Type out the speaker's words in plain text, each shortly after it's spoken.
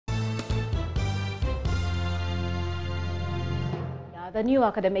The new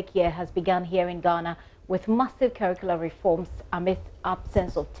academic year has begun here in Ghana with massive curricular reforms amidst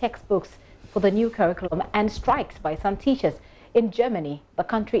absence of textbooks for the new curriculum and strikes by some teachers. In Germany, the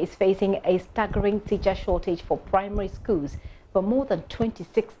country is facing a staggering teacher shortage for primary schools, but more than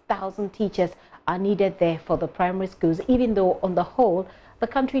 26,000 teachers are needed there for the primary schools, even though on the whole, the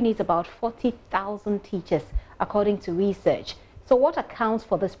country needs about 40,000 teachers, according to research. So what accounts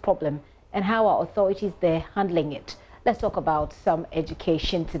for this problem and how are authorities there handling it? Let's talk about some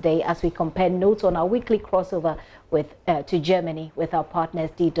education today as we compare notes on our weekly crossover with to Germany with our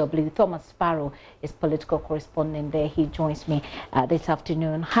partners DW. Thomas Sparrow is political correspondent there. He joins me this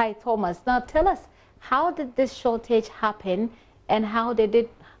afternoon. Hi, Thomas. Now tell us, how did this shortage happen and how did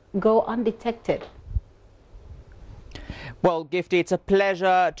it go undetected? Well, Gifty, it's a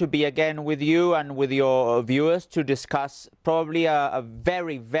pleasure to be again with you and with your viewers to discuss probably a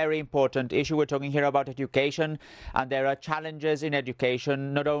very, very important issue. We're talking here about education, and there are challenges in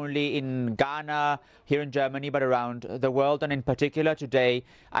education, not only in Ghana, here in Germany, but around the world. And in particular today,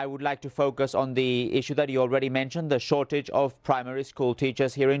 I would like to focus on the issue that you already mentioned, the shortage of primary school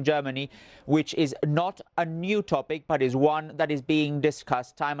teachers here in Germany, which is not a new topic, but is one that is being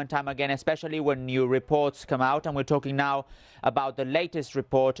discussed time and time again, especially when new reports come out. And we're talking now about the latest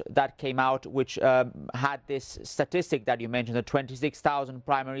report that came out, which had this statistic that you mentioned, the 26,000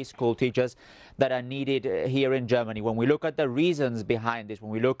 primary school teachers that are needed here in Germany. When we look at the reasons behind this,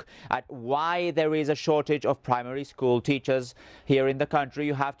 when we look at why there is a shortage of primary school teachers here in the country,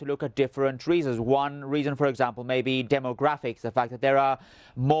 you have to look at different reasons. One reason, for example, may be demographics, the fact that there are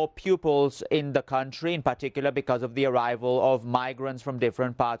more pupils in the country, in particular because of the arrival of migrants from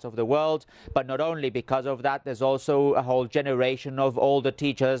different parts of the world. But not only because of that, there's also a whole generation of older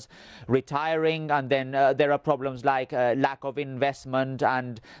teachers retiring, and then there are problems like lack of investment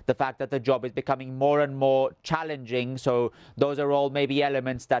and the fact that the job is becoming more and more challenging. So those are all maybe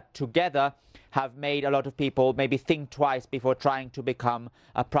elements that together have made a lot of people maybe think twice before trying to become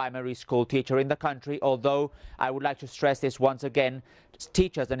a primary school teacher in the country. Although I would like to stress this once again,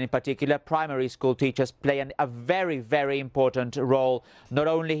 teachers, and in particular primary school teachers, play a very, very important role, not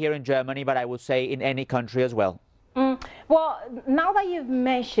only here in Germany, but I would say in any country as well. Well, now that you've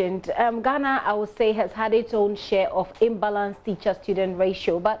mentioned, Ghana, I would say, has had its own share of imbalanced teacher-student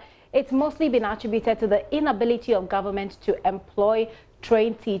ratio, but it's mostly been attributed to the inability of government to employ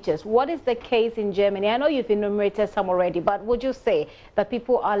trained teachers. What is the case in Germany? I know you've enumerated some already, but would you say that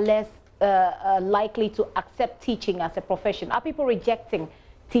people are less likely to accept teaching as a profession? Are people rejecting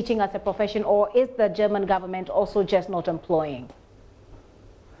teaching as a profession, or is the German government also just not employing?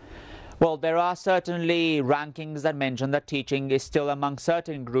 Well, there are certainly rankings that mention that teaching is still among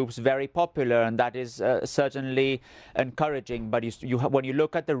certain groups very popular, and that is certainly encouraging. But when you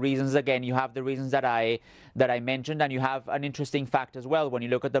look at the reasons, again, you have the reasons that I mentioned, and you have an interesting fact as well. When you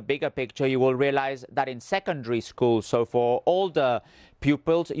look at the bigger picture, you will realize that in secondary schools, so for older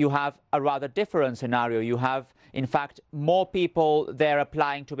pupils, you have a rather different scenario. You have, in fact, more people there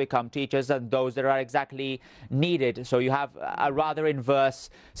applying to become teachers than those that are exactly needed. So you have a rather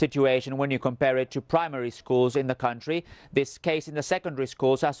inverse situation when you compare it to primary schools in the country. This case in the secondary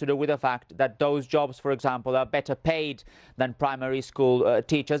schools has to do with the fact that those jobs, for example, are better paid than primary school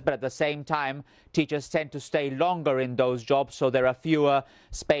teachers, but at the same time, teachers tend to stay longer in those jobs, so there are fewer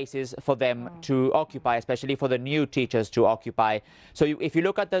spaces for them to occupy, especially for the new teachers to occupy. So if you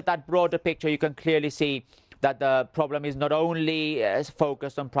look at that broader picture, you can clearly see that the problem is not only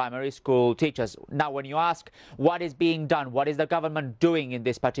focused on primary school teachers. Now, when you ask what is being done, what is the government doing in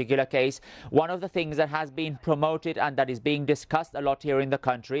this particular case, one of the things that has been promoted and that is being discussed a lot here in the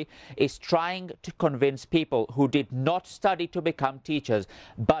country is trying to convince people who did not study to become teachers,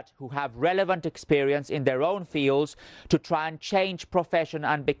 but who have relevant experience in their own fields to try and change profession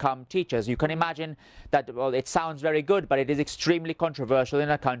and become teachers. You can imagine that, well, it sounds very good, but it is extremely controversial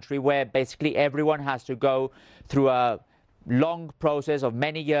in a country where basically everyone has to go through a long process of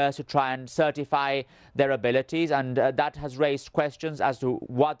many years to try and certify their abilities, and that has raised questions as to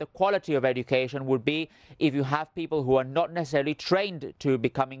what the quality of education would be if you have people who are not necessarily trained to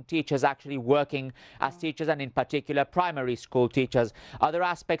becoming teachers actually working as teachers, and in particular primary school teachers. Other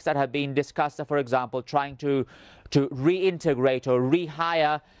aspects that have been discussed are, for example, trying to reintegrate or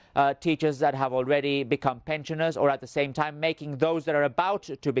rehire teachers that have already become pensioners, or at the same time making those that are about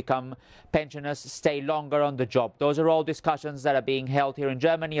to become pensioners stay longer on the job. Those are all discussions that are being held here in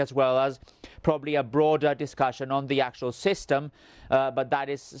Germany, as well as probably a broader discussion on the actual system, but that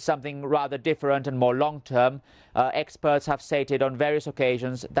is something rather different and more long-term. Experts have stated on various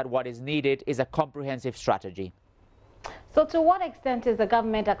occasions that what is needed is a comprehensive strategy. So to what extent is the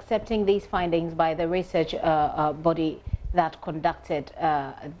government accepting these findings by the research body that conducted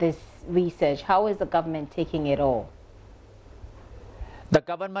this research. How is the government taking it all? The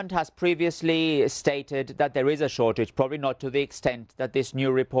government has previously stated that there is a shortage, probably not to the extent that this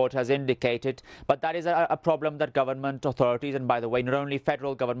new report has indicated, but that is a problem that government authorities, and by the way, not only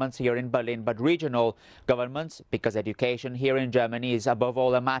federal governments here in Berlin, but regional governments, because education here in Germany is above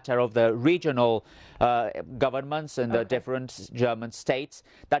all a matter of the regional governments in the different German states,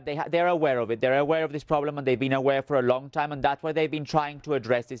 that they're aware of it. They're aware of this problem, and they've been aware for a long time, and that's why they've been trying to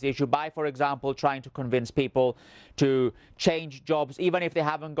address this issue by, for example, trying to convince people to change jobs, even if they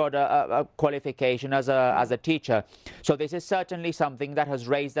haven't got a qualification as a teacher. So this is certainly something that has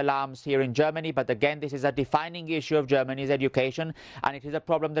raised alarms here in Germany, but again, this is a defining issue of Germany's education, and it is a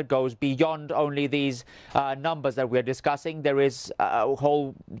problem that goes beyond only these numbers that we're discussing. There is a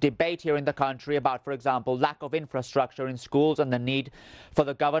whole debate here in the country about, for example, lack of infrastructure in schools and the need for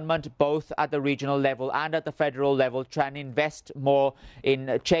the government, both at the regional level and at the federal level, to try and invest more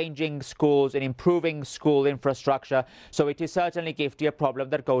in changing schools, in improving school infrastructure. So it is certainly, Gifty, a problem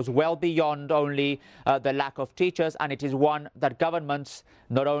that goes well beyond only the lack of teachers, and it is one that governments,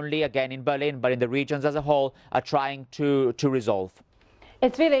 not only again in Berlin, but in the regions as a whole, are trying to resolve.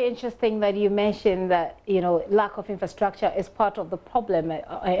 It's really interesting that you mentioned that, you know, lack of infrastructure is part of the problem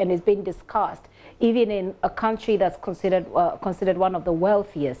and is being discussed even in a country that's considered one of the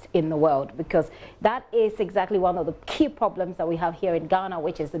wealthiest in the world, because that is exactly one of the key problems that we have here in Ghana,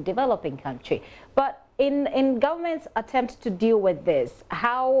 which is a developing country. But in government's attempt to deal with this,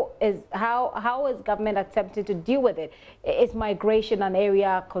 how is government attempting to deal with it? Is migration an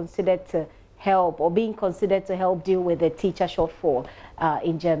area considered to help, or being considered to help deal with the teacher shortfall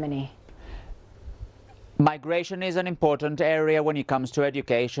in Germany? Migration is an important area when it comes to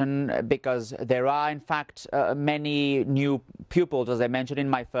education, because there are, in fact, many new pupils, as I mentioned in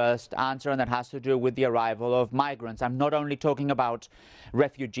my first answer, and that has to do with the arrival of migrants. I'm not only talking about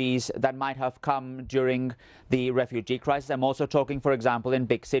refugees that might have come during the refugee crisis. I'm also talking, for example, in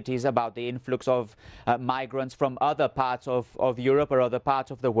big cities about the influx of migrants from other parts of Europe or other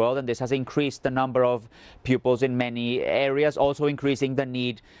parts of the world, and this has increased the number of pupils in many areas, also increasing the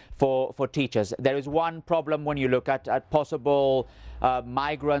need for teachers. There is one problem when you look at possible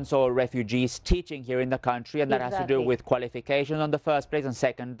migrants or refugees teaching here in the country, and that has to do with qualifications in the first place, and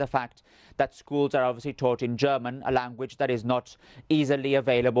second, the fact that schools are obviously taught in German, a language that is not easily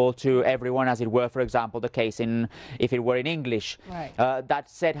available to everyone, as it were, for example, the case if it were in English. Right. That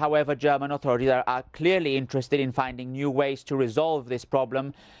said, however, German authorities are clearly interested in finding new ways to resolve this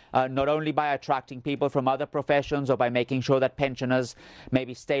problem, not only by attracting people from other professions or by making sure that pensioners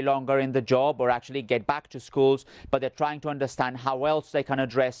maybe stay longer in the job or actually get back to schools, but they're trying to understand how else they can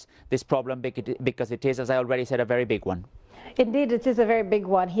address this problem, because it is, as I already said, a very big one. Indeed, it is a very big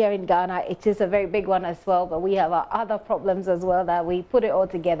one here in Ghana. It is a very big one as well, but we have our other problems as well that we put it all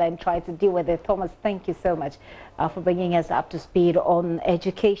together and try to deal with it. Thomas, thank you so much for bringing us up to speed on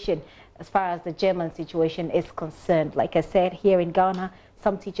education as far as the German situation is concerned. Like I said, here in Ghana,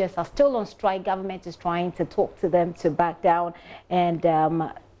 some teachers are still on strike. Government is trying to talk to them to back down, and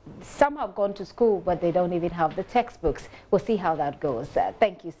some have gone to school, but they don't even have the textbooks. We'll see how that goes.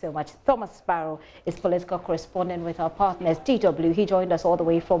 Thank you so much. Thomas Sparrow is political correspondent with our partners, DW. He joined us all the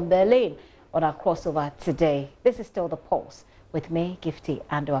way from Berlin on our crossover today. This is still The Pulse with me, Gifty,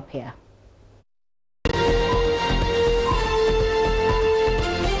 and up here.